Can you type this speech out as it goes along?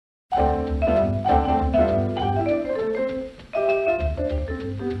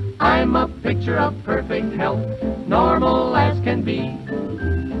I'm a picture of perfect health, normal as can be.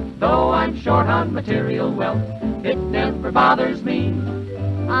 Though I'm short on material wealth, it never bothers me.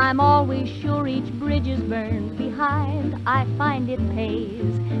 I'm always sure each bridge is burned behind. I find it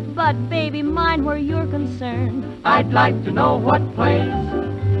pays. But baby, mind where you're concerned. I'd like to know what plays.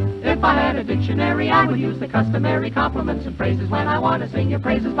 If I had a dictionary, I would use the customary compliments and phrases when I want to sing your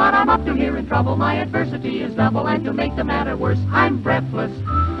praises. But I'm up to here in trouble. My adversity is double, and to make the matter worse, I'm breathless.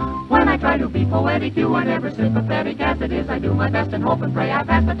 When I try to be poetic, you are never sympathetic. As it is, I do my best and hope and pray I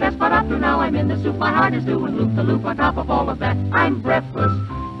pass the test. But up to now, I'm in the soup. My heart is doing loop-the-loop. On top of all of that, I'm breathless.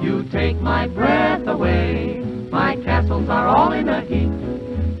 You take my breath away. My castles are all in a heap.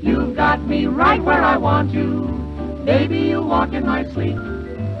 You've got me right where I want you. Baby, you walk in my sleep.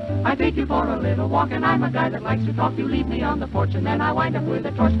 I take you for a little walk, and I'm a guy that likes to talk. You leave me on the porch, and then I wind up with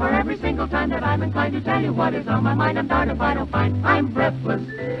a torch. For every single time that I'm inclined to tell you what is on my mind, I'm darned if I don't find I'm breathless.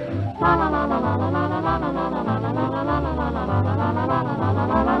 La la la la la la la la la la la la la la.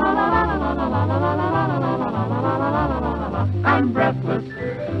 I'm breathless.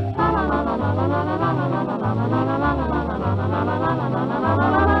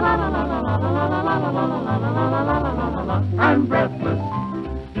 I'm breathless.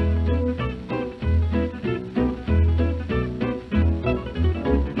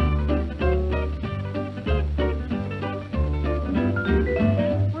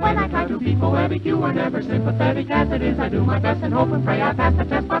 When I try to be poetic, you are never sympathetic. As it is, I do my best and hope and pray I pass the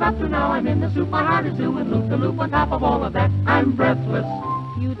test. But up to now, I'm in the soup. My heart is doing loop-the-loop. On top of all of that, I'm breathless.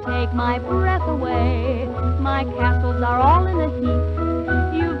 You take my breath away. My castles are all in a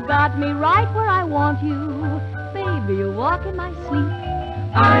heap. You've got me right where I want you. Baby, you walk in my sleep.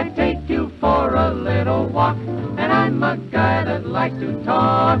 I take you for a little walk, and I'm a guy that likes to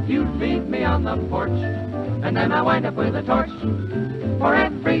talk. You leave me on the porch, and then I wind up with a torch. For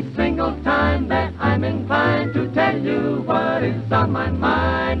every single time that I'm inclined to tell you what is on my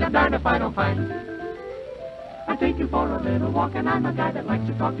mind, I'm darned if I don't find. I take you for a little walk, and I'm a guy that likes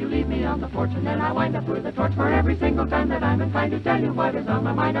to talk. You leave me on the porch, and then I wind up with a torch. For every single time that I'm inclined to tell you what is on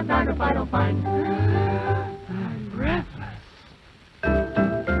my mind, I'm darned if I don't find. I'm breathless.